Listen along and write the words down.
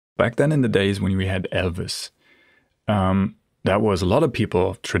back then in the days when we had Elvis, that was a lot of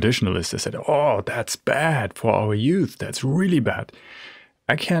people, traditionalists, they said, oh, that's bad for our youth. That's really bad.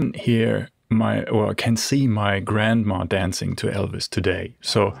 I can can see my grandma dancing to Elvis today.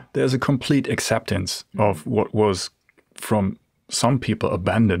 So there's a complete acceptance of what was from some people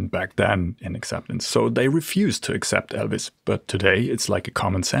abandoned back then in acceptance. So they refused to accept Elvis. But today it's like a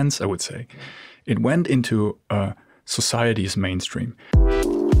common sense, I would say. It went into society's mainstream.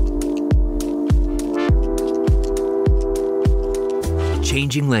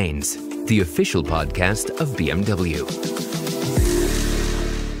 Changing Lanes, the official podcast of BMW.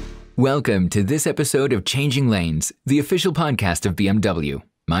 Welcome to this episode of Changing Lanes, the official podcast of BMW.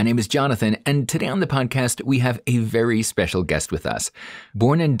 My name is Jonathan, and today on the podcast, we have a very special guest with us.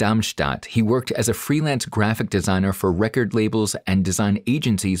 Born in Darmstadt, he worked as a freelance graphic designer for record labels and design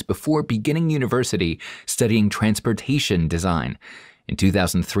agencies before beginning university studying transportation design. In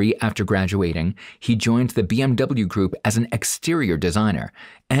 2003, after graduating, he joined the BMW Group as an exterior designer,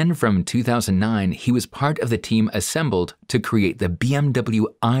 and from 2009, he was part of the team assembled to create the BMW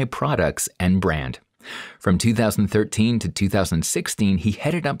i products and brand. From 2013 to 2016, he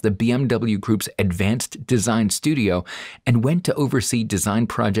headed up the BMW Group's advanced design studio and went to oversee design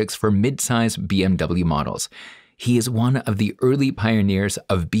projects for mid-size BMW models. He is one of the early pioneers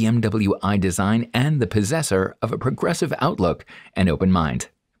of BMW i design and the possessor of a progressive outlook and open mind.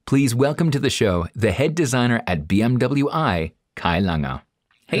 Please welcome to the show the head designer at BMW i, Kai Lange.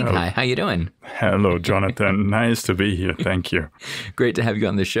 Hey, hello. Kai, how you doing? Hello, Jonathan. Nice to be here. Thank you. Great to have you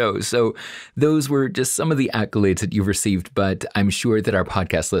on the show. So those were just some of the accolades that you've received, but I'm sure that our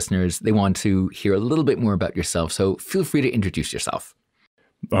podcast listeners, they want to hear a little bit more about yourself. So feel free to introduce yourself.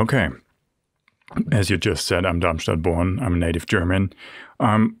 Okay. As you just said, I'm Darmstadt born. I'm a native German.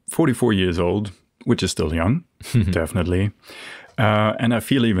 I'm 44 years old, which is still young, definitely. And I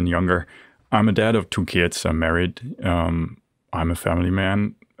feel even younger. I'm a dad of 2 kids. I'm married. I'm a family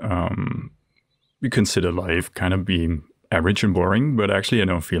man. We consider life kind of being average and boring, but actually I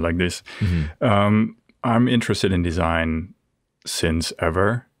don't feel like this. I'm interested in design since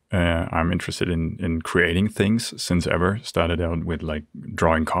ever. I'm interested in creating things since ever. Started out with like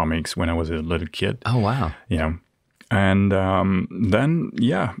drawing comics when I was a little kid. Oh, wow. Yeah. And then,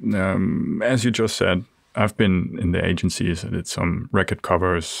 as you just said, I've been in the agencies. I did some record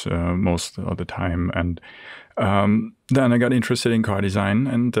covers most of the time. And then I got interested in car design.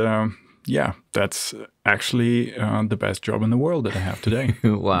 And that's actually the best job in the world that I have today.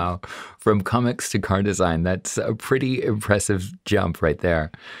 Wow. From comics to car design, that's a pretty impressive jump right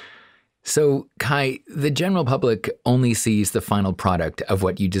there. So, Kai, the general public only sees the final product of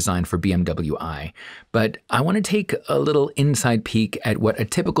what you designed for BMW i, but I want to take a little inside peek at what a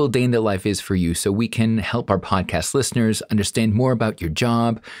typical day in the life is for you so we can help our podcast listeners understand more about your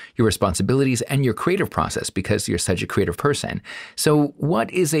job, your responsibilities, and your creative process because you're such a creative person. So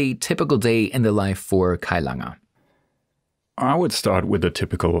what is a typical day in the life for Kai Lange? I would start with the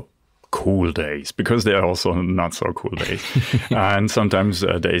typical cool days, because there are also not so cool days. And sometimes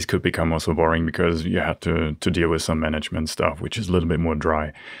days could become also boring because you have to deal with some management stuff, which is a little bit more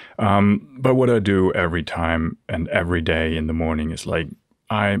dry. But what I do every time and every day in the morning is like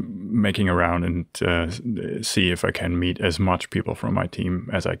I'm making around and see if I can meet as much people from my team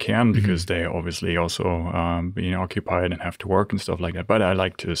as I can, because they obviously also being occupied and have to work and stuff like that. But I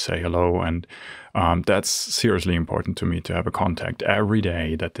like to say hello, and that's seriously important to me to have a contact every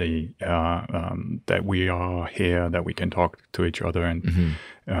day that that we are here, that we can talk to each other, and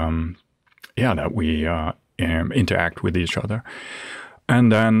that we interact with each other.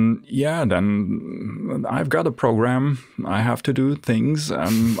 And then, then I've got a program. I have to do things.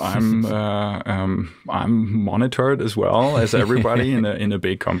 I'm monitored as well as everybody in a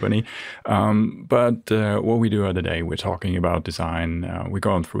big company. But what we do every day, we're talking about design. We're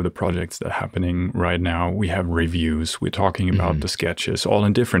going through the projects that are happening right now. We have reviews. We're talking about the sketches, all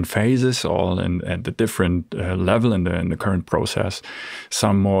in different phases, all at the different level in the current process.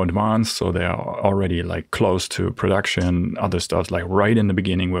 Some more advanced, so they are already like close to production. Other stuff like right in the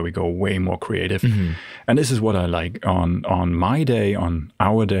beginning where we go way more creative. And this is what I like on my day, on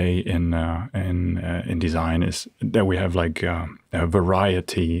our day in design, is that we have like a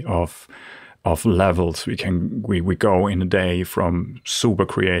variety of levels. We go in a day from super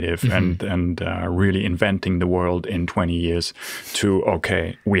creative and really inventing the world in 20 years to,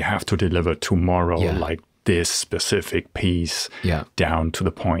 okay, we have to deliver tomorrow like this specific piece down to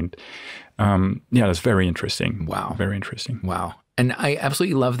the point. That's very interesting. Wow. Very interesting. Wow. And I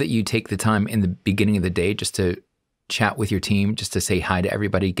absolutely love that you take the time in the beginning of the day just to chat with your team, just to say hi to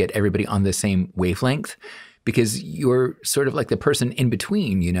everybody, get everybody on the same wavelength, because you're sort of like the person in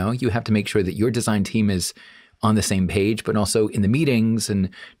between, you know? You have to make sure that your design team is on the same page, but also in the meetings and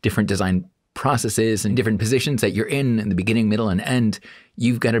different design processes and different positions that you're in the beginning, middle, and end.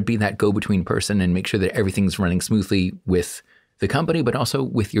 You've got to be that go-between person and make sure that everything's running smoothly with the company, but also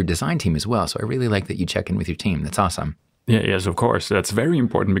with your design team as well. So I really like that you check in with your team. That's awesome. Yeah, yes, of course. That's very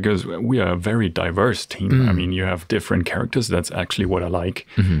important because we are a very diverse team. I mean, you have different characters. That's actually what I like.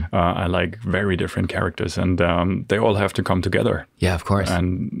 I like very different characters, and they all have to come together. Yeah, of course.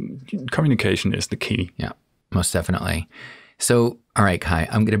 And communication is the key. Yeah, most definitely. So, all right, Kai,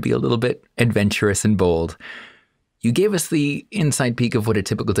 I'm going to be a little bit adventurous and bold. You gave us the inside peek of what a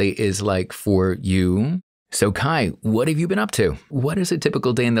typical day is like for you. So, Kai, what have you been up to? What is a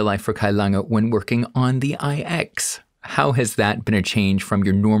typical day in the life for Kai Lange when working on the iX? How has that been a change from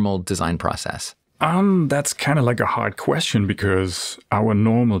your normal design process? That's kind of like a hard question because our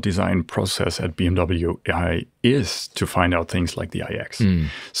normal design process at BMW is to find out things like the iX.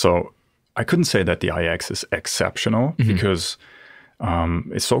 So I couldn't say that the iX is exceptional because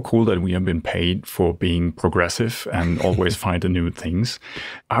it's so cool that we have been paid for being progressive and always find the new things.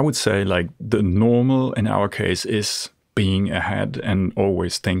 I would say like the normal in our case is being ahead and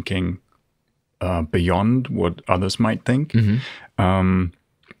always thinking beyond what others might think.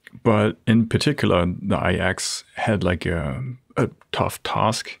 But in particular, the iX had like a tough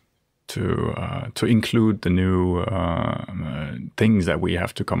task to include the new things that we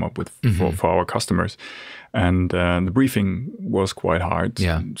have to come up with for our customers. And the briefing was quite hard.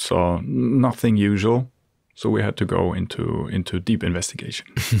 Yeah. So nothing usual. So we had to go into deep investigation,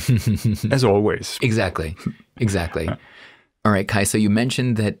 as always. Exactly. All right, Kai, so you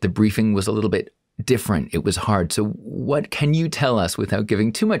mentioned that the briefing was a little bit different. It was hard. So what can you tell us without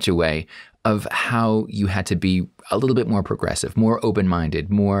giving too much away of how you had to be a little bit more progressive, more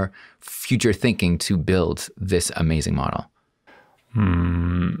open-minded, more future thinking to build this amazing model?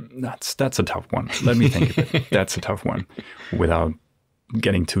 That's a tough one. Let me think of it. That's a tough one without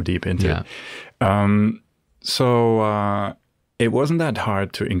getting too deep into it. So it wasn't that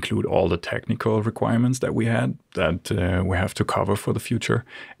hard to include all the technical requirements that we had that we have to cover for the future.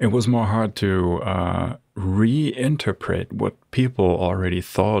 It was more hard to reinterpret what people already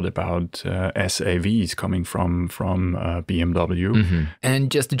thought about SAVs coming from BMW.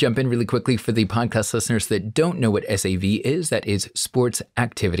 And just to jump in really quickly for the podcast listeners that don't know what SAV is, that is Sports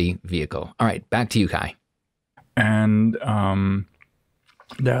Activity Vehicle. All right, back to you, Kai. And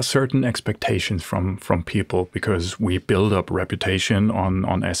there are certain expectations from people because we build up reputation on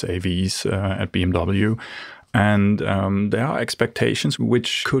SAVs at BMW. And there are expectations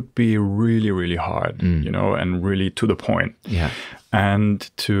which could be really, really hard, and really to the point. Yeah. And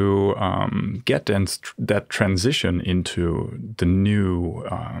to get that transition into the new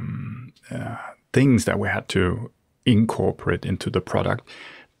things that we had to incorporate into the product,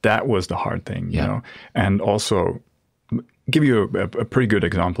 that was the hard thing, you know. And also, give you a pretty good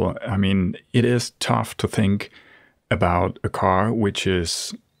example. I mean, it is tough to think about a car which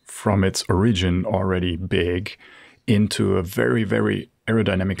is from its origin already big into a very, very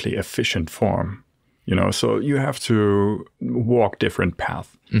aerodynamically efficient form, so you have to walk different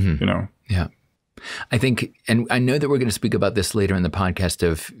paths, Yeah. I think, and I know that we're going to speak about this later in the podcast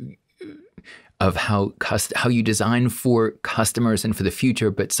of how you design for customers and for the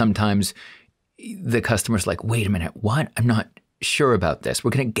future, but sometimes the customer's like, wait a minute, what? I'm not sure about this.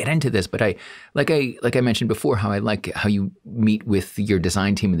 We're going to get into this, but like I mentioned before, how I like how you meet with your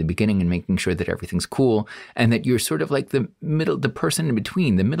design team in the beginning and making sure that everything's cool, and that you're sort of like the person in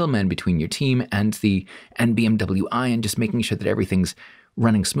between, the middleman between your team and BMW I, and just making sure that everything's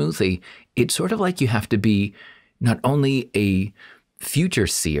running smoothly. It's sort of like you have to be not only a future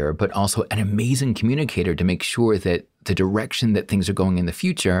seer, but also an amazing communicator to make sure that the direction that things are going in the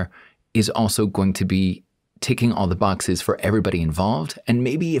future is also going to be ticking all the boxes for everybody involved. And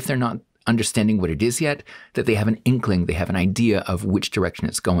maybe if they're not understanding what it is yet, that they have an inkling, they have an idea of which direction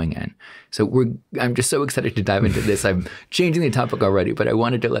it's going in. So I'm just so excited to dive into this. I'm changing the topic already, but I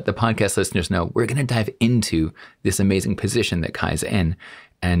wanted to let the podcast listeners know we're going to dive into this amazing position that Kai's in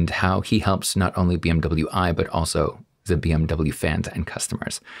and how he helps not only BMW I, but also the BMW fans and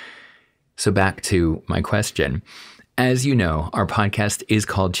customers. So back to my question. As you know, our podcast is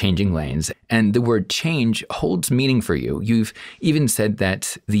called Changing Lanes, and the word change holds meaning for you. You've even said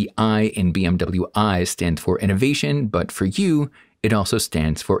that the I in BMW I stands for innovation, but for you, it also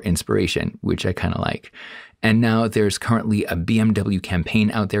stands for inspiration, which I kind of like. And now there's currently a BMW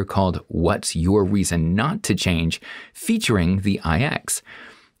campaign out there called What's Your Reason Not to Change, featuring the iX.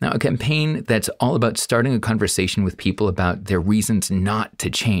 Now, a campaign that's all about starting a conversation with people about their reasons not to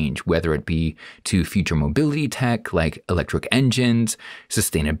change, whether it be to future mobility tech like electric engines,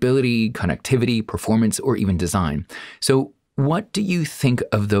 sustainability, connectivity, performance, or even design. So what do you think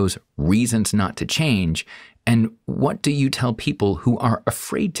of those reasons not to change? And what do you tell people who are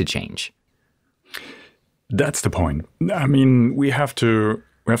afraid to change? That's the point. I mean, we have to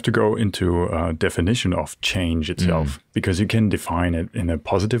go into a definition of change itself, because you can define it in a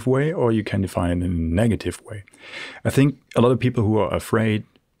positive way or you can define it in a negative way. I think a lot of people who are afraid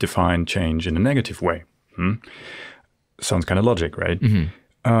define change in a negative way. Sounds kind of logic, right?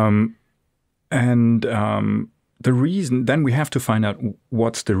 The reason, then we have to find out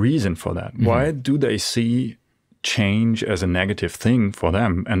what's the reason for that. Why do they see change as a negative thing for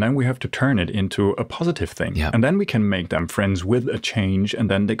them? And then we have to turn it into a positive thing. Yep. And then we can make them friends with a change, and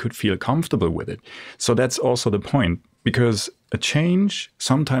then they could feel comfortable with it. So that's also the point, because a change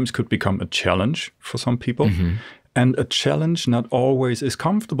sometimes could become a challenge for some people. And a challenge not always is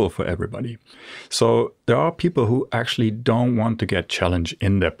comfortable for everybody. So there are people who actually don't want to get challenged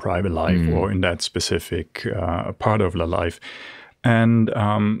in their private life or in that specific part of their life. And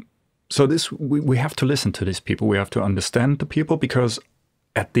so we have to listen to these people. We have to understand the people, because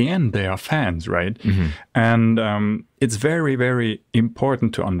at the end, they are fans, right? And it's very, very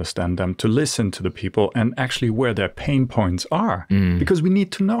important to understand them, to listen to the people and actually where their pain points are. Because we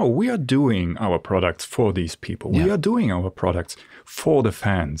need to know we are doing our products for these people. We are doing our products for the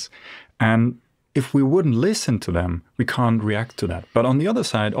fans. And if we wouldn't listen to them, we can't react to that. But on the other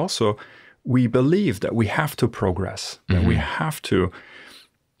side, also, we believe that we have to progress, that we have to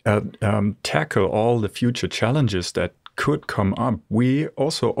tackle all the future challenges that could come up. We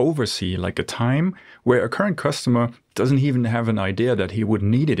also oversee like a time where a current customer doesn't even have an idea that he would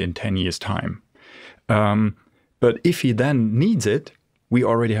need it in 10 years' time. But if he then needs it, we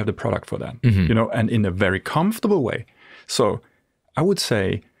already have the product for that, and in a very comfortable way. So I would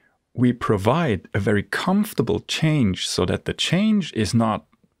say we provide a very comfortable change so that the change is not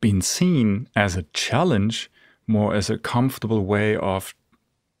being seen as a challenge, more as a comfortable way of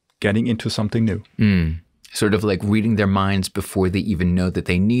getting into something new. Sort of like reading their minds before they even know that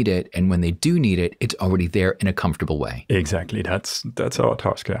they need it. And when they do need it, it's already there in a comfortable way. Exactly. That's our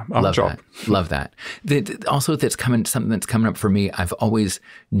task, our job. Love that. Something that's coming up for me, I've always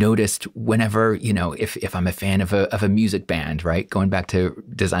noticed whenever, if I'm a fan of a music band, right? Going back to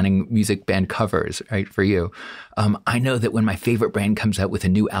designing music band covers, right, for you. I know that when my favorite band comes out with a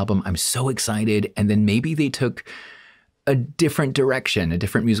new album, I'm so excited. And then maybe they took a different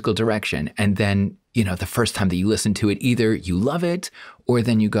musical direction. And then, the first time that you listen to it, either you love it or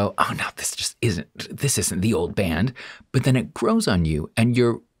then you go, oh no, this isn't the old band. But then it grows on you and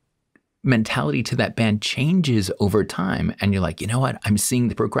your mentality to that band changes over time. And you're like, you know what? I'm seeing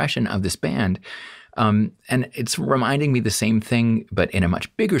the progression of this band. And it's reminding me the same thing, but in a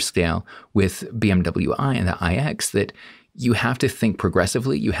much bigger scale with BMW i and the iX, that you have to think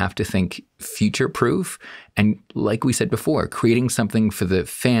progressively. You have to think future-proof. And like we said before, creating something for the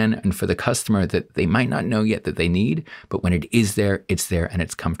fan and for the customer that they might not know yet that they need, but when it is there, it's there and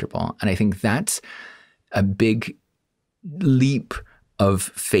it's comfortable. And I think that's a big leap of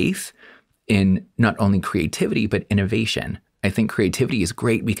faith in not only creativity, but innovation. I think creativity is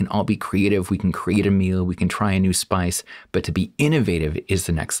great. We can all be creative. We can create a meal. We can try a new spice. But to be innovative is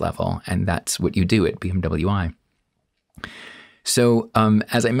the next level. And that's what you do at BMW i. So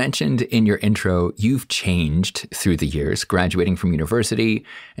as I mentioned in your intro, you've changed through the years, graduating from university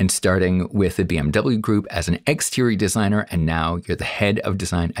and starting with the BMW Group as an exterior designer, and now you're the head of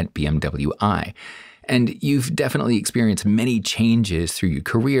design at BMW i. And you've definitely experienced many changes through your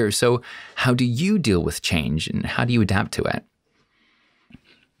career. So how do you deal with change and how do you adapt to it?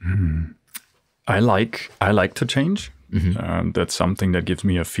 I like to change. That's something that gives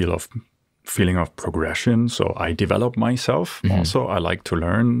me a feeling of progression. So I develop myself. Also, I like to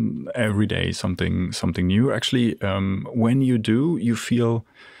learn every day something new. Actually, when you do,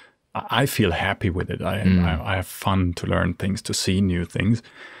 I feel happy with it. I have fun to learn things, to see new things.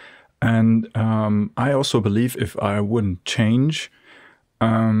 And I also believe if I wouldn't change,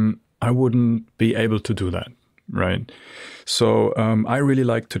 I wouldn't be able to do that, right? So I really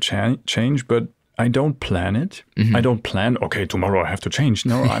like to change, but I don't plan it. I don't plan, okay, tomorrow I have to change.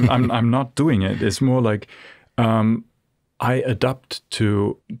 No, I'm not doing it. It's more like I adapt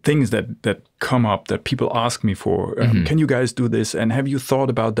to things that come up, that people ask me for. Can you guys do this? And have you thought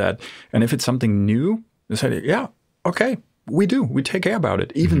about that? And if it's something new, I say, yeah, okay, we do. We take care about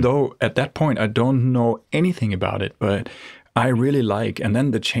it. Even though at that point I don't know anything about it, but I really like. And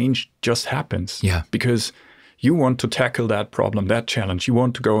then the change just happens. Yeah. Because You want to tackle that problem, that challenge. You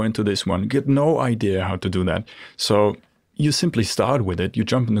want to go into this one. You get no idea how to do that. So you simply start with it. You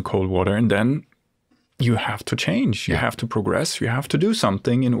jump in the cold water, and then you have to change. You have to progress. You have to do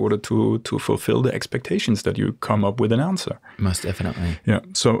something in order to fulfill the expectations that you come up with an answer. Most definitely. Yeah.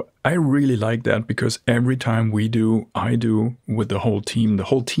 So I really like that, because every time I do with the whole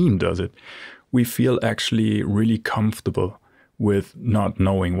team does it, we feel actually really comfortable with not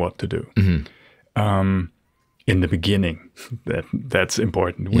knowing what to do. In the beginning, that's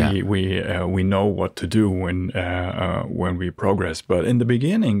important. We know what to do when we progress. But in the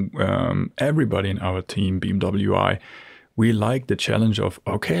beginning, everybody in our team, BMW, we like the challenge of,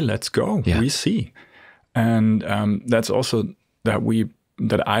 okay, let's go. We see, and that's also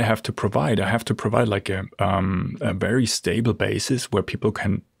that I have to provide. I have to provide like a very stable basis where people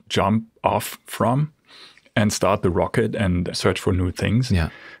can jump off from and start the rocket and search for new things.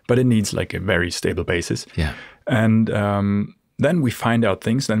 But it needs like a very stable basis. And then we find out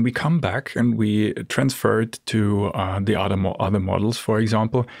things, then we come back and we transfer it to the other models, for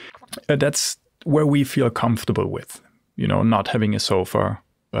example. That's where we feel comfortable with, not having a sofa,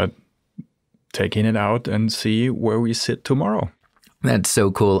 but taking it out and see where we sit tomorrow. That's so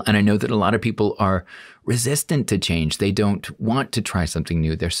cool. And I know that a lot of people are resistant to change. They don't want to try something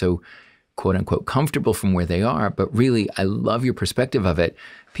new. They're so quote unquote comfortable from where they are. But really, I love your perspective of it.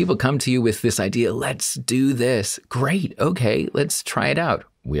 People come to you with this idea, let's do this. Great. Okay, let's try it out.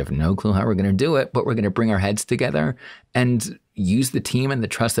 We have no clue how we're going to do it, but we're going to bring our heads together and use the team and the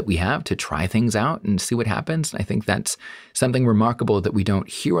trust that we have to try things out and see what happens. I think that's something remarkable that we don't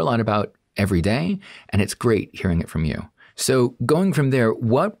hear a lot about every day. And it's great hearing it from you. So going from there,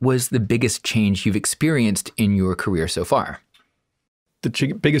 what was the biggest change you've experienced in your career so far?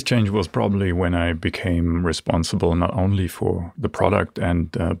 The biggest change was probably when I became responsible not only for the product and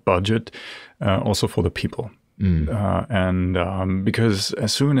budget, also for the people. Because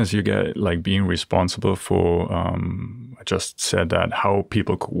as soon as you get like being responsible for, I just said that, how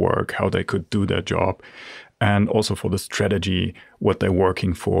people could work, how they could do their job, and also for the strategy, what they're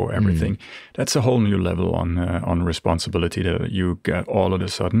working for, everything. That's a whole new level on responsibility that you get all of a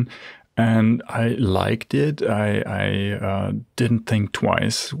sudden. And I liked it. I didn't think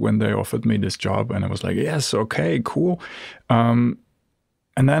twice when they offered me this job. And I was like, yes, okay, cool. And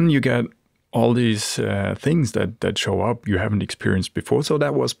then you get all these things that show up you haven't experienced before. So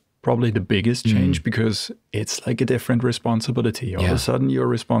that was probably the biggest change, because it's like a different responsibility. All of a sudden you're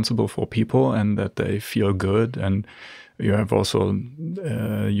responsible for people and that they feel good. And you have also,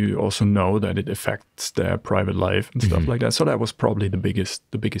 you also know that it affects their private life and stuff like that. So that was probably the biggest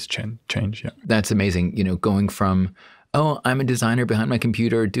change. Yeah. That's amazing. Going from, oh, I'm a designer behind my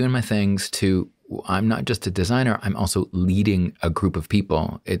computer doing my things, to I'm not just a designer, I'm also leading a group of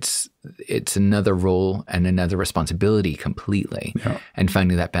people. It's another role and another responsibility completely. And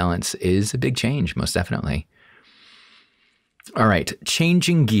finding that balance is a big change, most definitely. All right,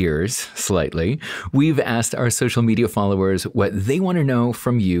 changing gears slightly, we've asked our social media followers what they want to know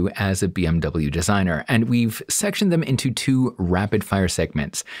from you as a BMW designer, and we've sectioned them into 2 rapid fire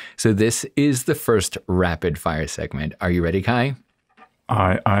segments. So this is the first rapid fire segment. Are you ready, Kai?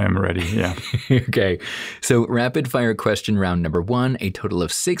 I am ready, yeah. Okay, so rapid fire question round number 1, a total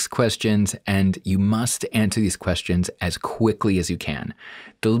of 6 questions, and you must answer these questions as quickly as you can.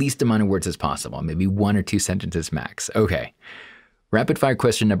 The least amount of words as possible, maybe 1 or 2 sentences max. Okay, rapid fire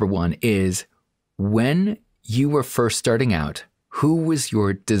question number 1 is, when you were first starting out, who was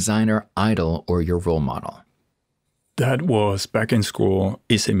your designer idol or your role model? That was back in school,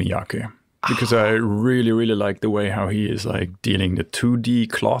 Issey Miyake. Because I really, really like the way how he is like dealing the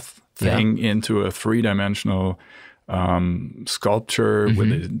 2D cloth thing into a 3-dimensional sculpture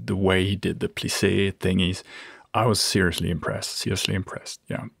with the way he did the plissé thingies. I was seriously impressed.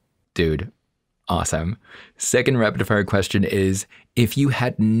 Yeah. Dude, awesome. Second rapid fire question is, if you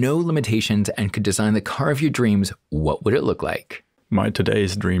had no limitations and could design the car of your dreams, what would it look like? My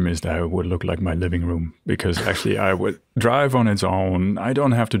today's dream is that it would look like my living room, because actually I would drive on its own. I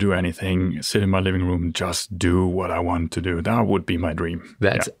don't have to do anything, sit in my living room, just do what I want to do. That would be my dream.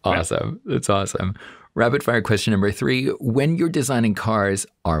 That's awesome. That's awesome. Rapid fire question number 3. When you're designing cars,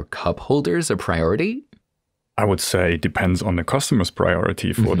 are cup holders a priority? I would say it depends on the customer's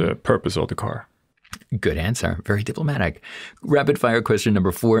priority for the purpose of the car. Good answer. Very diplomatic. Rapid fire question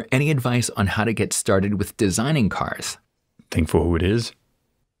number 4. Any advice on how to get started with designing cars? Think for who it is.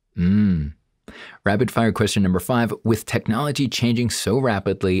 Rapid fire question number 5. With technology changing so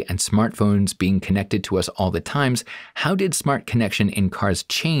rapidly and smartphones being connected to us all the times, how did smart connection in cars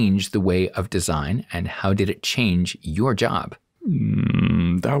change the way of design, and how did it change your job?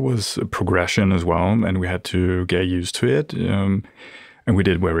 That was a progression as well, and we had to get used to it. And we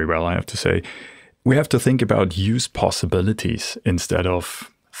did very well, I have to say. We have to think about use possibilities instead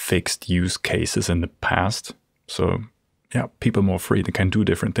of fixed use cases in the past. So, yeah, people more free. They can do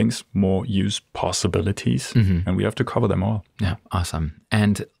different things, more use possibilities, and we have to cover them all. Yeah, awesome.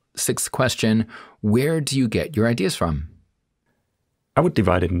 And sixth question, where do you get your ideas from? I would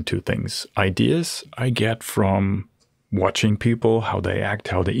divide it into two things. Ideas I get from watching people, how they act,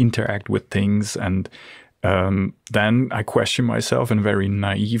 how they interact with things. And then I question myself in a very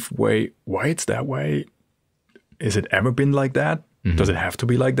naive way, why it's that way. Is it ever been like that? Does it have to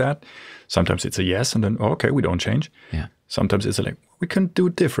be like that? Sometimes it's a yes, and then, okay, we don't change. Yeah. Sometimes it's like, we can do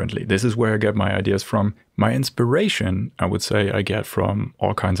it differently. This is where I get my ideas from. My inspiration, I would say, I get from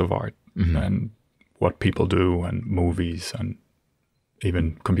all kinds of art and what people do and movies and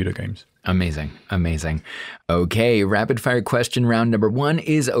even computer games. Amazing. Amazing. Okay, rapid fire question round number 1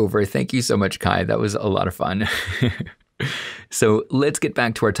 is over. Thank you so much, Kai. That was a lot of fun. So let's get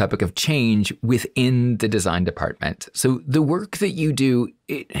back to our topic of change within the design department. So the work that you do,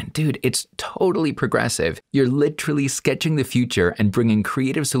 dude, it's totally progressive. You're literally sketching the future and bringing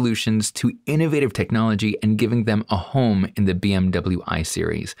creative solutions to innovative technology and giving them a home in the BMW i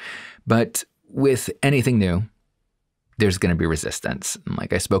Series. But with anything new, there's going to be resistance. And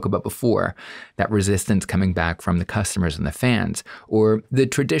like I spoke about before, that resistance coming back from the customers and the fans, or the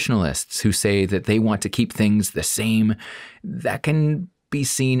traditionalists who say that they want to keep things the same, that can be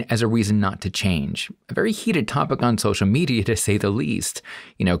seen as a reason not to change. A very heated topic on social media, to say the least.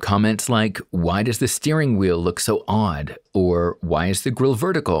 You know, comments like, why does the steering wheel look so odd? Or why is the grille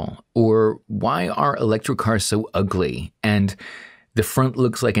vertical? Or why are electric cars so ugly? And the front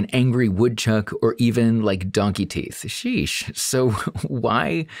looks like an angry woodchuck or even like donkey teeth. Sheesh. So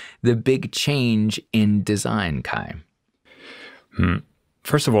why the big change in design, Kai?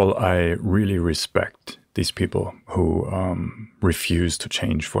 First of all, I really respect these people who refuse to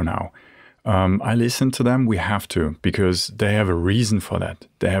change for now. I listen to them. We have to, because they have a reason for that.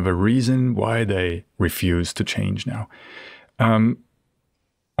 They have a reason why they refuse to change now. On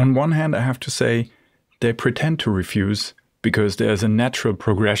one hand, I have to say they pretend to refuse because there's a natural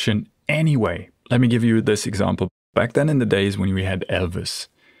progression anyway. Let me give you this example. Back then in the days when we had Elvis,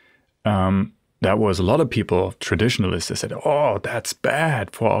 that was a lot of people, traditionalists, that said, oh, that's bad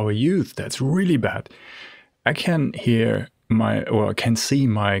for our youth. That's really bad. I can can see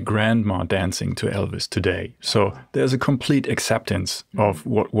my grandma dancing to Elvis today. So there's a complete acceptance of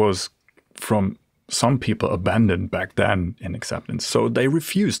what was from some people abandoned back then in acceptance. So they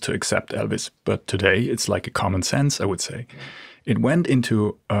refused to accept Elvis. But today it's like a common sense, I would say. It went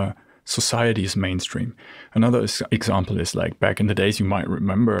into society's mainstream. Another example is like back in the days, you might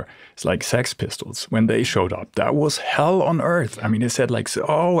remember, it's like Sex Pistols. When they showed up, that was hell on earth. I mean, they said like,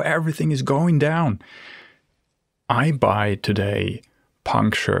 oh, everything is going down. I buy today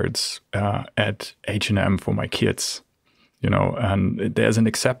punk shirts at H&M for my kids. You know, and there's an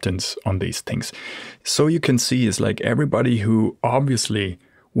acceptance on these things. So you can see it's like everybody who obviously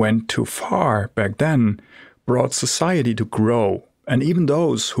went too far back then brought society to grow. And even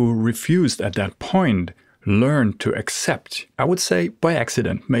those who refused at that point learned to accept. I would say by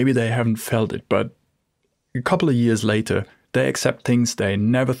accident. Maybe they haven't felt it, but a couple of years later, they accept things they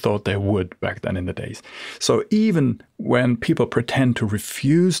never thought they would back then in the days. So even when people pretend to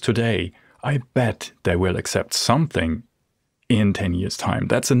refuse today, I bet they will accept something in 10 years' time.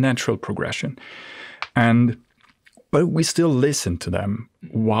 That's a natural progression. But we still listen to them.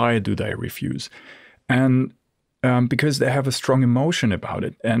 Why do they refuse? And because they have a strong emotion about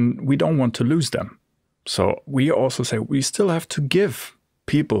it, and we don't want to lose them. So we also say we still have to give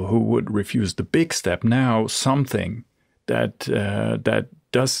people who would refuse the big step now something that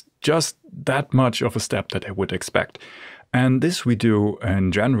does just that much of a step that they would expect. And this we do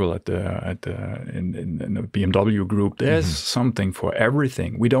in general in the BMW group. There's something for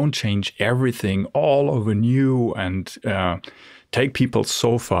everything. We don't change everything all over new and take people's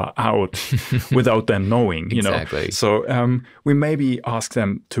sofa out without them knowing. You Exactly. know. So we maybe ask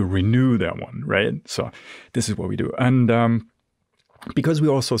them to renew their one, right? So this is what we do. And because we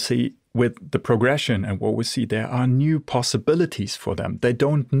also see with the progression and what we see, there are new possibilities for them. They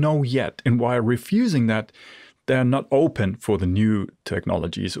don't know yet. And while refusing that, they're not open for the new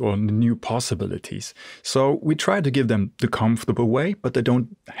technologies or the new possibilities. So we try to give them the comfortable way, but they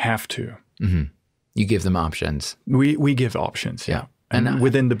don't have to. You give them options. We give options, yeah. And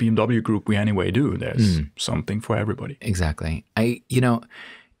within the BMW group, we anyway do. There's something for everybody. Exactly.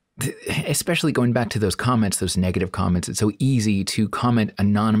 especially going back to those comments, those negative comments, it's so easy to comment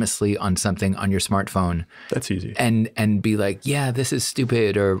anonymously on something on your smartphone. That's easy. And be like, yeah, this is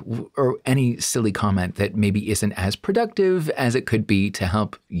stupid, or any silly comment that maybe isn't as productive as it could be to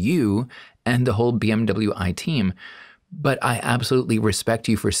help you and the whole BMW i team. But I absolutely respect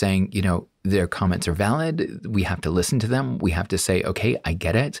you for saying, you know, their comments are valid. We have to listen to them. We have to say, okay, I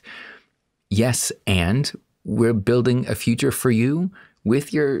get it. Yes, and we're building a future for you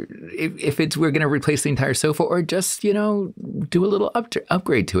with your, if it's, we're going to replace the entire sofa or just, you know, do a little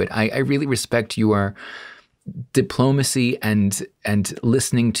upgrade to it. I really respect your diplomacy and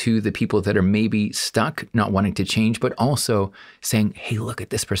listening to the people that are maybe stuck, not wanting to change, but also saying, hey, look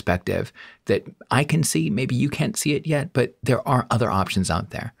at this perspective that I can see. Maybe you can't see it yet, but there are other options out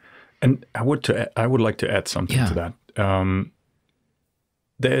there. And I would like to add something to that.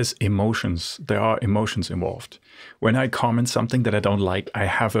 There's emotions. There are emotions involved. When I comment something that I don't like, I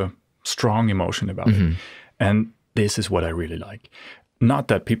have a strong emotion about it. And this is what I really like. Not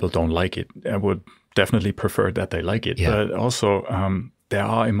that people don't like it. I would definitely prefer that they like it. But also there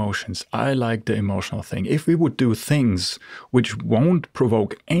are emotions. I like the emotional thing. If we would do things which won't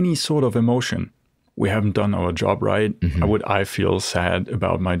provoke any sort of emotion, we haven't done our job right. I feel sad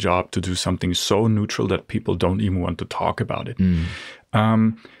about my job to do something so neutral that people don't even want to talk about it.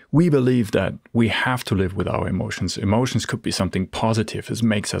 We believe that we have to live with our emotions. Emotions could be something positive. This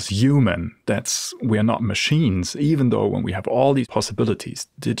makes us human. We are not machines, even though when we have all these possibilities,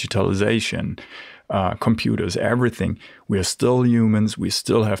 digitalization, computers, everything, we are still humans. We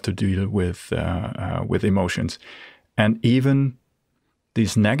still have to deal with emotions. And even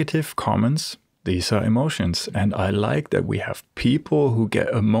these negative comments, these are emotions. And I like that we have people who get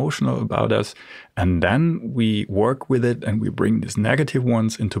emotional about us, and then we work with it and we bring these negative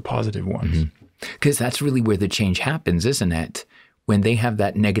ones into positive ones. Because that's really where the change happens, isn't it? When they have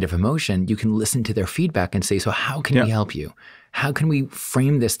that negative emotion, you can listen to their feedback and say, so how can we help you? How can we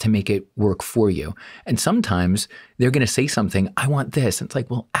frame this to make it work for you? And sometimes they're going to say something, I want this. And it's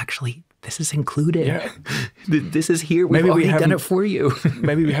like, well, actually, this is included. Yeah. This is here. We've already done it for you.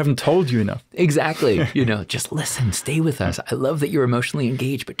 Maybe we haven't told you enough. Exactly. You know, just listen, stay with us. I love that you're emotionally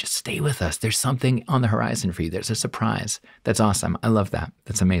engaged, but just stay with us. There's something on the horizon for you. There's a surprise. That's awesome. I love that.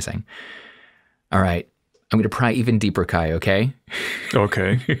 That's amazing. All right. I'm going to pry even deeper, Kai, okay?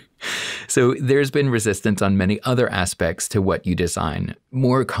 Okay. So there's been resistance on many other aspects to what you design.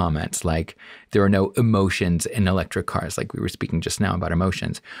 More comments like there are no emotions in electric cars, like we were speaking just now about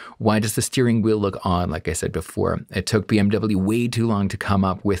emotions. Why does the steering wheel look odd? Like I said before, it took BMW way too long to come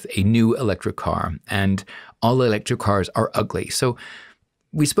up with a new electric car, and all electric cars are ugly. So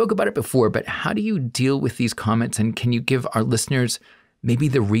we spoke about it before, but how do you deal with these comments? And can you give our listeners maybe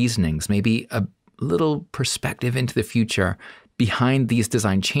the reasonings, maybe a little perspective into the future behind these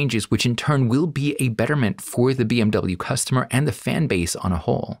design changes, which in turn will be a betterment for the BMW customer and the fan base on a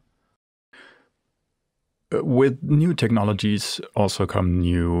whole? With new technologies also come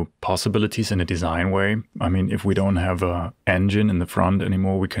new possibilities in a design way. I mean, if we don't have an engine in the front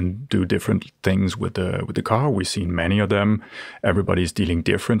anymore, we can do different things with the car. We've seen many of them. Everybody's dealing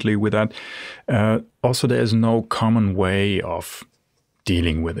differently with that. Also, there's no common way of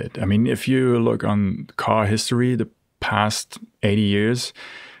dealing with it. I mean, if you look on car history, the past 80 years,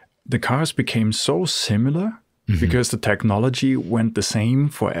 the cars became so similar because the technology went the same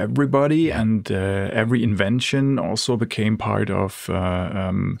for everybody, and every invention also became part of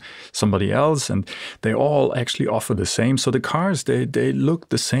somebody else, and they all actually offer the same. So the cars, they look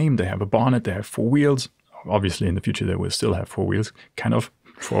the same. They have a bonnet, they have four wheels. Obviously, in the future, they will still have four wheels, kind of,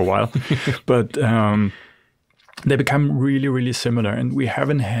 for a while. But they become really, really similar. And we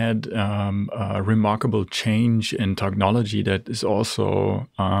haven't had a remarkable change in technology that is also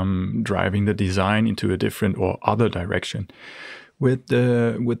driving the design into a different or other direction. With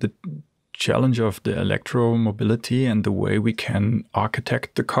the challenge of the electromobility and the way we can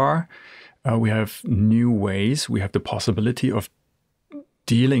architect the car, we have new ways. We have the possibility of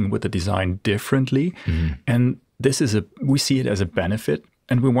dealing with the design differently. And we see it as a benefit.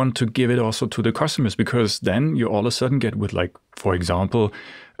 And we want to give it also to the customers, because then you all of a sudden get with, like, for example,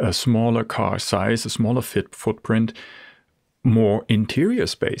 a smaller car size, a smaller footprint, more interior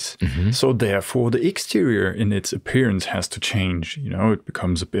space. So therefore, the exterior in its appearance has to change. You know, it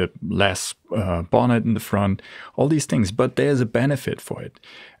becomes a bit less bonnet in the front, all these things. But there's a benefit for it.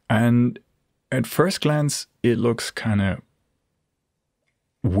 And at first glance, it looks kind of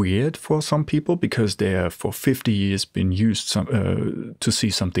weird for some people, because they have for 50 years been used to see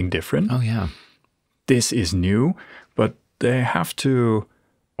something different. Oh, yeah. This is new, but they have to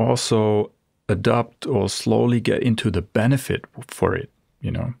also adopt or slowly get into the benefit for it.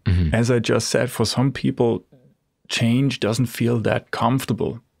 As I just said, for some people, change doesn't feel that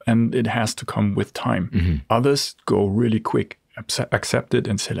comfortable and it has to come with time. Others go really quick, accept it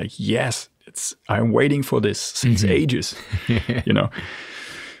and say like, yes, I'm waiting for this since ages,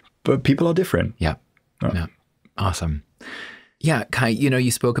 But people are different. Yeah. Awesome. Yeah, Kai, you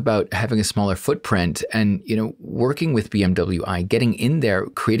spoke about having a smaller footprint and, working with BMW i, getting in there,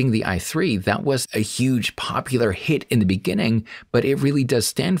 creating the i3, that was a huge popular hit in the beginning, but it really does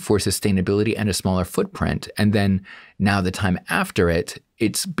stand for sustainability and a smaller footprint. And then now the time after it,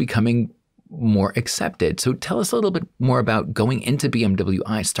 it's becoming more accepted. So tell us a little bit more about going into BMW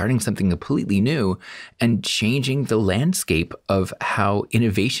i, starting something completely new and changing the landscape of how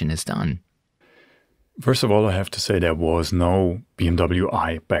innovation is done. First of all, I have to say there was no BMW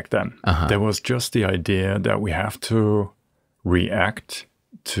i back then. There was just the idea that we have to react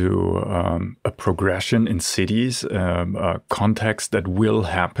to a progression in cities, a context that will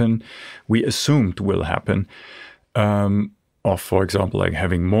happen, we assumed will happen. Or, for example, like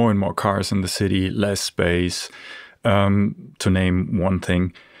having more and more cars in the city, less space, to name one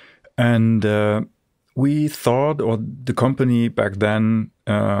thing. And we thought, or the company back then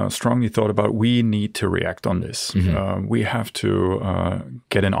strongly thought about, we need to react on this. We have to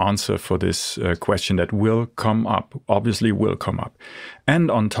get an answer for this question that will come up, obviously will come up.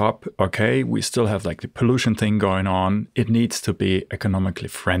 And on top, okay, we still have like the pollution thing going on. It needs to be economically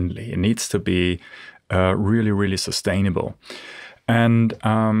friendly. It needs to be really, really sustainable. And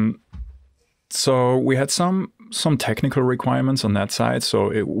so we had some technical requirements on that side. So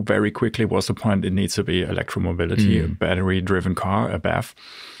it very quickly was the point, it needs to be electromobility, a battery-driven car, a BEV.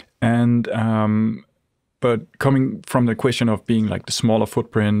 And but coming from the question of being like the smaller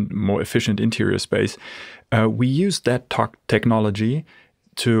footprint, more efficient interior space, we used that technology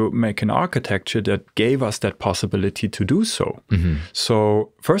to make an architecture that gave us that possibility to do so.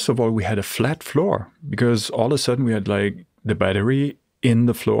 So first of all, we had a flat floor because all of a sudden we had like the battery in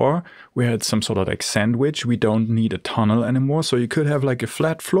the floor. We had some sort of like sandwich. We don't need a tunnel anymore. So you could have like a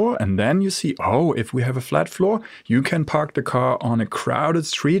flat floor. And then you see, if we have a flat floor, you can park the car on a crowded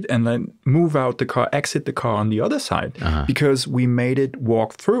street and then move out the car, exit the car on the other side because we made it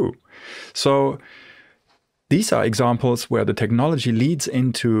walk through. So these are examples where the technology leads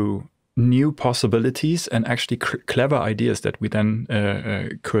into new possibilities and actually clever ideas that we then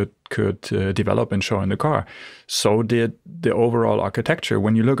could develop and show in the car. So did the overall architecture.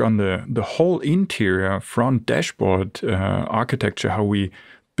 When you look on the whole interior front dashboard architecture, how we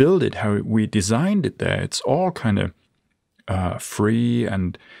build it, how we designed it there, it's all kind of free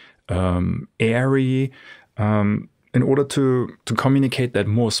and airy. In order to communicate that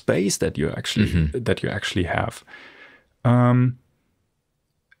more space that you actually have.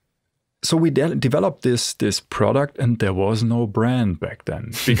 So we developed this product, and there was no brand back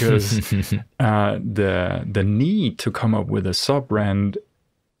then because the need to come up with a sub-brand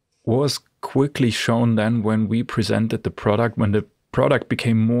was quickly shown then when we presented the product, when the product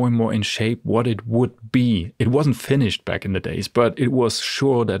became more and more in shape what it would be. It wasn't finished back in the days, but it was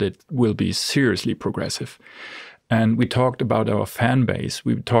sure that it will be seriously progressive. And we talked about our fan base.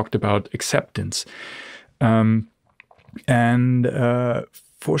 We talked about acceptance.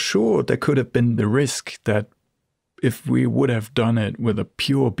 For sure, there could have been the risk that if we would have done it with a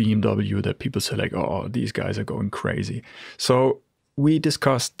pure BMW, that people say like, these guys are going crazy. So we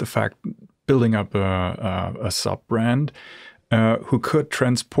discussed the fact building up a sub-brand who could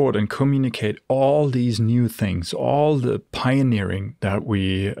transport and communicate all these new things, all the pioneering that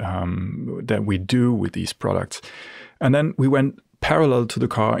we do with these products. And then we went parallel to the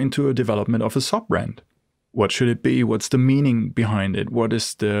car into a development of a sub-brand. What should it be? What's the meaning behind it? What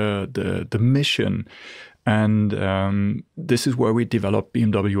is the mission? And this is where we developed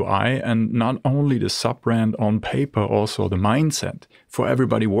BMW i, and not only the sub-brand on paper, also the mindset for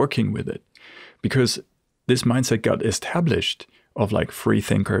everybody working with it. Because this mindset got established of like free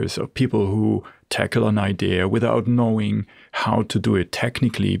thinkers, of people who tackle an idea without knowing how to do it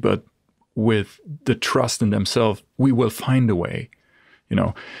technically, but with the trust in themselves, we will find a way,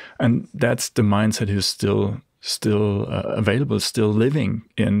 And that's the mindset is still available, still living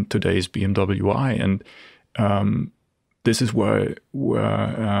in today's BMW i. And this is where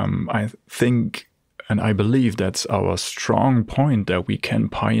I think and I believe that's our strong point, that we can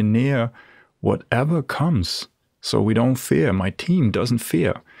pioneer whatever comes. So we don't fear. My team doesn't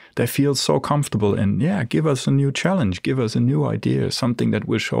fear. They feel so comfortable and give us a new challenge, give us a new idea, something that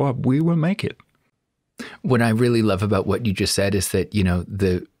will show up. We will make it. What I really love about what you just said is that,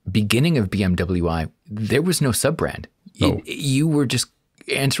 the beginning of BMW i, there was no sub-brand. No. You were just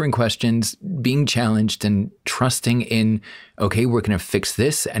answering questions, being challenged, and trusting in, okay, we're going to fix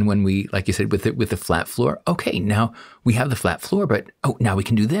this. And when we, like you said, with the flat floor, okay, now we have the flat floor, but now we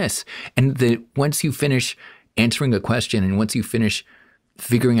can do this. And once you finish answering a question and once you finish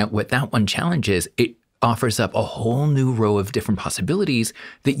figuring out what that one challenge is, it offers up a whole new row of different possibilities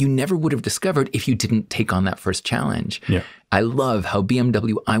that you never would have discovered if you didn't take on that first challenge. Yeah. I love how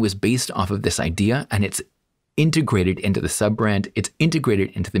BMW I was based off of this idea, and it's integrated into the sub-brand, it's integrated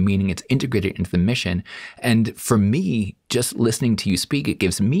into the meaning, it's integrated into the mission. And for me, just listening to you speak, it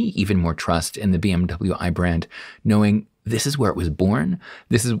gives me even more trust in the BMW I brand, knowing this is where it was born,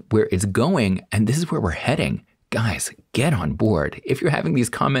 this is where it's going, and this is where we're heading. Guys, get on board. If you're having these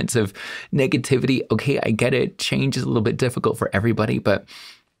comments of negativity, okay, I get it. Change is a little bit difficult for everybody, but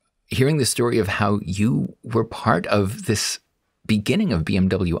hearing the story of how you were part of this beginning of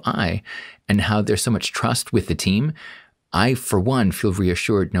BMW I and how there's so much trust with the team, I, for one, feel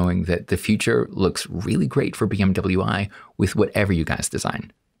reassured knowing that the future looks really great for BMW I with whatever you guys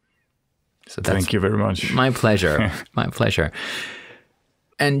design. So thank you very much. My pleasure. My pleasure.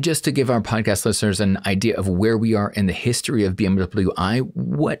 And just to give our podcast listeners an idea of where we are in the history of BMW I,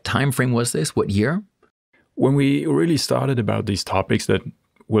 what time frame was this? What year? When we really started about these topics that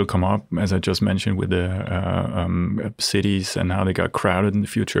will come up, as I just mentioned, with the cities and how they got crowded in the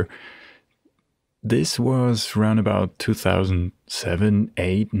future, this was around about 2007,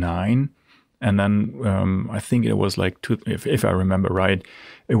 8, 9. And then I think it was like, if I remember right,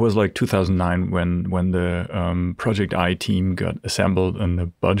 it was like 2009 when the Project I team got assembled and the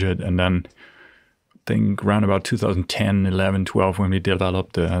budget. And then I think around about 2010, 11, 12, when we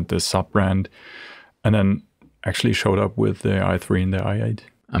developed the sub-brand. And then actually showed up with the i3 and the i8.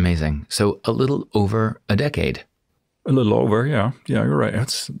 Amazing. So a little over a decade. A little over, yeah. Yeah, you're right.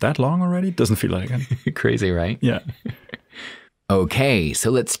 It's that long already? Doesn't feel like it. Crazy, right? Yeah. Okay,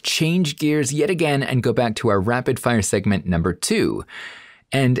 so let's change gears yet again and go back to our rapid fire segment number 2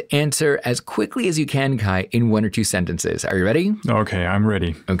 and answer as quickly as you can, Kai, in 1 or 2 sentences. Are you ready? Okay, I'm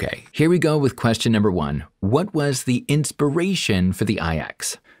ready. Okay, here we go with question number 1. What was the inspiration for the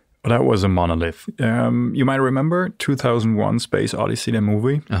iX? Well, that was a monolith. You might remember 2001 Space Odyssey, the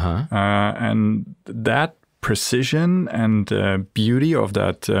movie. And that precision and beauty of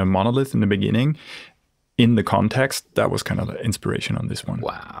that monolith in the beginning, in the context, that was kind of the inspiration on this one.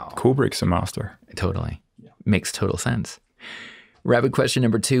 Wow. Kubrick's a master. Totally. Yeah. Makes total sense. Rapid question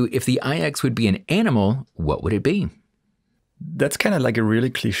number 2. If the iX would be an animal, what would it be? That's kind of like a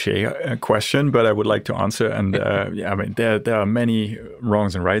really cliche question, but I would like to answer. And yeah, I mean, there are many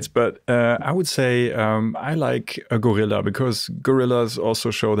wrongs and rights, but I would say I like a gorilla because gorillas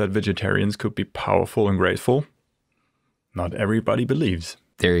also show that vegetarians could be powerful and graceful. Not everybody believes.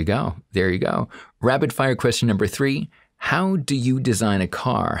 There you go. There you go. Rapid fire question number 3. How do you design a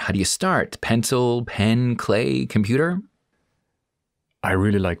car? How do you start? Pencil, pen, clay, computer? I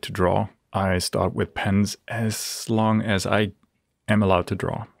really like to draw. I start with pens as long as I am allowed to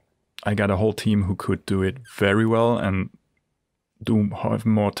draw. I got a whole team who could do it very well and have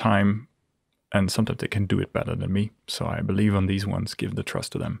more time. And sometimes they can do it better than me. So I believe on these ones, give the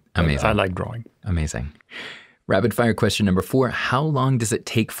trust to them. Amazing. I like drawing. Amazing. Rapid fire question number 4. How long does it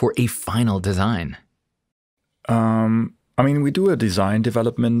take for a final design? I mean, we do a design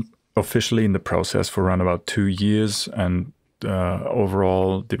development officially in the process for around about 2 years. And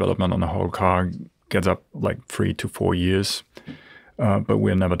overall development on the whole car gets up like 3 to 4 years. But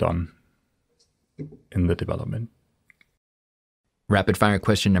we're never done in the development. Rapid fire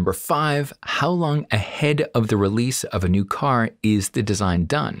question number 5. How long ahead of the release of a new car is the design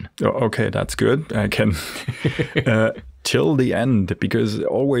done? Oh, okay, that's good. I can till the end, because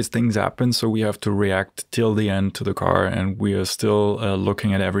always things happen. So we have to react till the end to the car. And we are still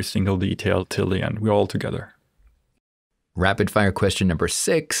looking at every single detail till the end. We're all together. Rapid fire question number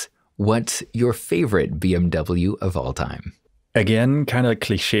 6. What's your favorite BMW of all time? Again, kind of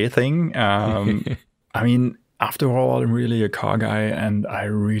cliche thing. I mean, after all, I'm really a car guy, and I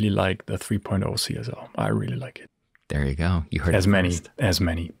really like the 3.0 CSL. I really like it. There you go. You heard as it many, first. as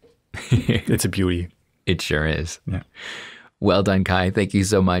many. It's a beauty. It sure is. Yeah. Well done, Kai. Thank you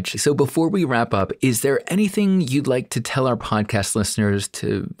so much. So before we wrap up, is there anything you'd like to tell our podcast listeners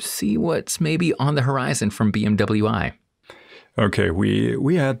to see what's maybe on the horizon from BMW I? Okay,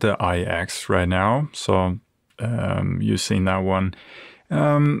 we had the iX right now, so you've seen that one.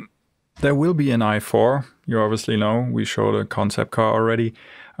 There will be an i4. You obviously know we showed a concept car already.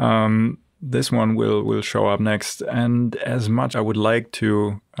 This one will show up next. And as much I would like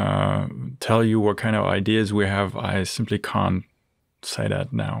to tell you what kind of ideas we have, I simply can't say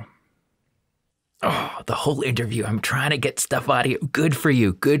that now. Oh, the whole interview. I'm trying to get stuff out of you. Good for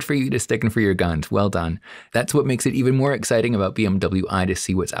you. Good for you to sticking for your guns. Well done. That's what makes it even more exciting about BMW i to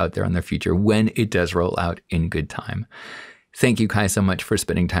see what's out there in the future when it does roll out in good time. Thank you, Kai, so much for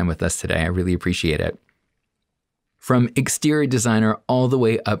spending time with us today. I really appreciate it. From exterior designer all the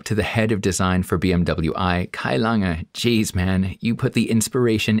way up to the head of design for BMW i, Kai Lange, geez, man, you put the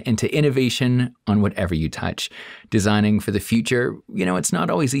inspiration into innovation on whatever you touch. Designing for the future, it's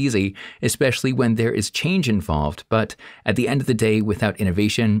not always easy, especially when there is change involved. But at the end of the day, without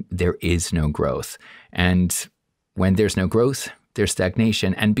innovation, there is no growth. And when there's no growth, there's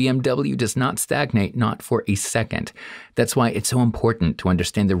stagnation, and BMW does not stagnate, not for a second. That's why it's so important to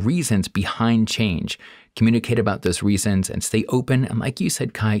understand the reasons behind change, communicate about those reasons, and stay open and, like you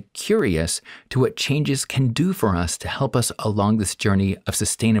said, Kai, curious to what changes can do for us to help us along this journey of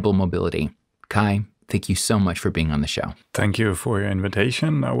sustainable mobility. Kai, thank you so much for being on the show. Thank you for your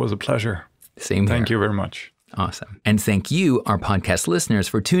invitation. That was a pleasure. Same here. Thank you very much. Awesome. And thank you, our podcast listeners,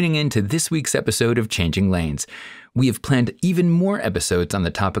 for tuning in to this week's episode of Changing Lanes. We have planned even more episodes on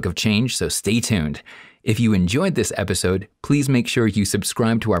the topic of change, so stay tuned. If you enjoyed this episode, please make sure you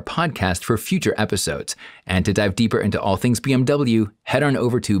subscribe to our podcast for future episodes. And to dive deeper into all things BMW, head on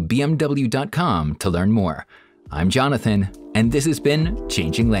over to bmw.com to learn more. I'm Jonathan, and this has been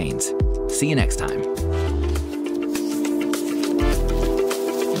Changing Lanes. See you next time.